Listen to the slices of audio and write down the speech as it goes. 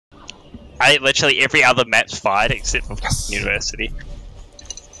I literally every other map's fine except for university.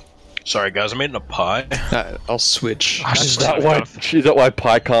 Sorry guys, I'm eating a pie. I'll switch. Is that why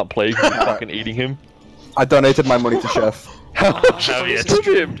Pi can't play? He's fucking eating him. I donated my money to Chef. How much Oh, yeah. to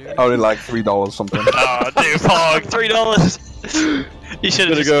him? Only like $3 something. Oh, dude, Pog, $3. You should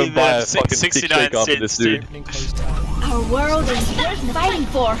have just go given buy them a fucking 69 shake after cents, this dude. Our world is worth fighting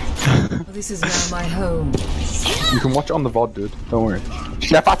for. This is now my home. You can watch it on the VOD, dude. Don't worry.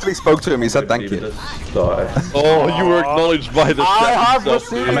 Chef actually spoke to him. He said thank you. Oh, you were acknowledged by the I have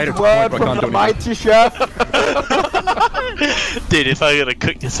chef. received word from the mighty chef. Dude, if I gotta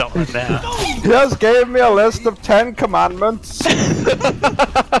cook you something now. He just gave me a list of 10 commandments.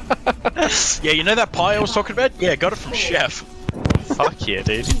 Yeah, you know that pie I was talking about? Yeah, got it from Chef. Fuck yeah,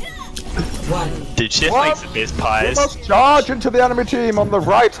 dude. Dude, Chef makes the best You pies. must charge into the enemy team on the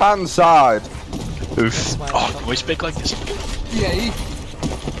right-hand side. Oof. Oh, can we speak like this?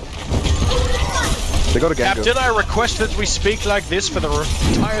 They got a game. Captain, I request that we speak like this for the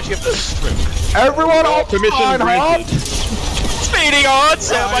entirety of the stream. Everyone on Permission Reinhardt. granted. Speeding on,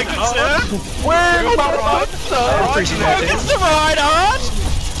 sir, my good sir. Where's my Focus the Reinhardt.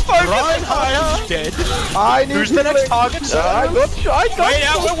 Focus higher. Dead. I need Who's the next target, sir? I got Wait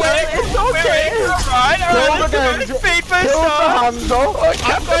out, we're waiting. It's okay. Right, alright, feet first Kill the up. Hanzo.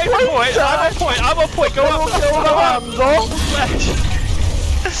 I'm going to point. I'm on point. Go up. Kill the Hanzo.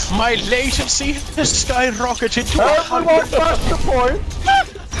 My latency has skyrocketed to Everyone back to point.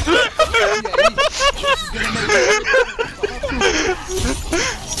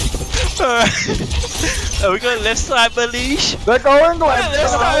 Are we going left side, Malish? They're going left. Left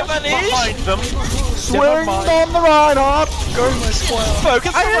side, Malish. behind them. Swing on the Reinhardt.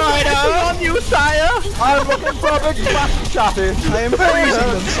 Focus the Reinhardt. on you, sire. I'm looking for a big fat chatty. I am freezing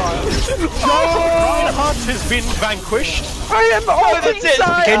them, sire. Reinhardt has been vanquished. I am ulting,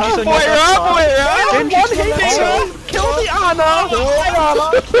 sire. Genji's on your We're up, we're up. Kill the Anna.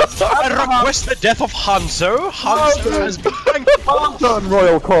 I request the death of Hanzo. Hanzo has been vanquished. Well done,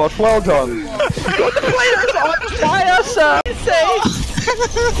 Royal Court. Well done. The players on fire, sir.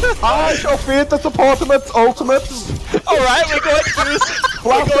 I shall feed the support ultimates. Alright, we're going to do this.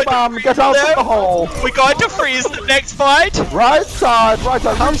 Blast bomb, get out of the hole. We're going to freeze the next fight. Right side, right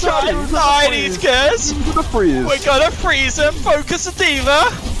side. Right side, these guys. Into the freeze. We're gonna freeze him. Focus the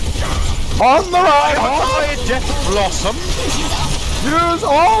diva. On the right. Fire Death Blossom. Use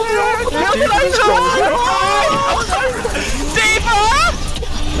all your Diva!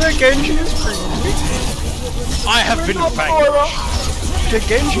 The Genji is free. I have been vanquished. The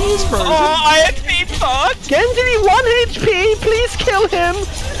Genji is frozen. Oh, I have been fucked. Genji 1 HP, please kill him.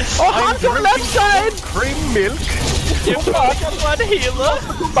 I'm on left side. Cream milk. You fucking one healer.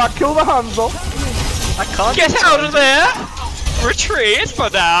 Back, kill the Hanzo. I can't Get out of there. Retreat for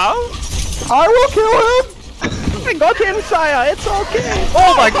now. I will kill him. I got him, sire. It's okay.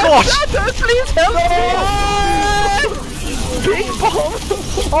 Oh my god. Please help me. Big bomb.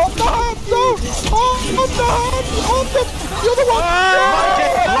 On the Hanzo. On the Hanzo. You're the one. My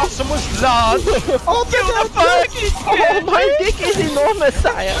Death Blossom was large. On the Fuck. Oh, my dick is enormous,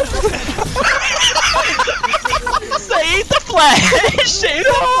 sire. Save the flash. Save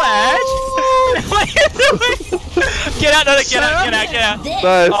the flash. What are you doing? Get out, no, get out.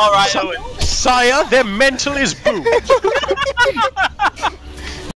 Nice. Alright, Sire, their mental is boomed.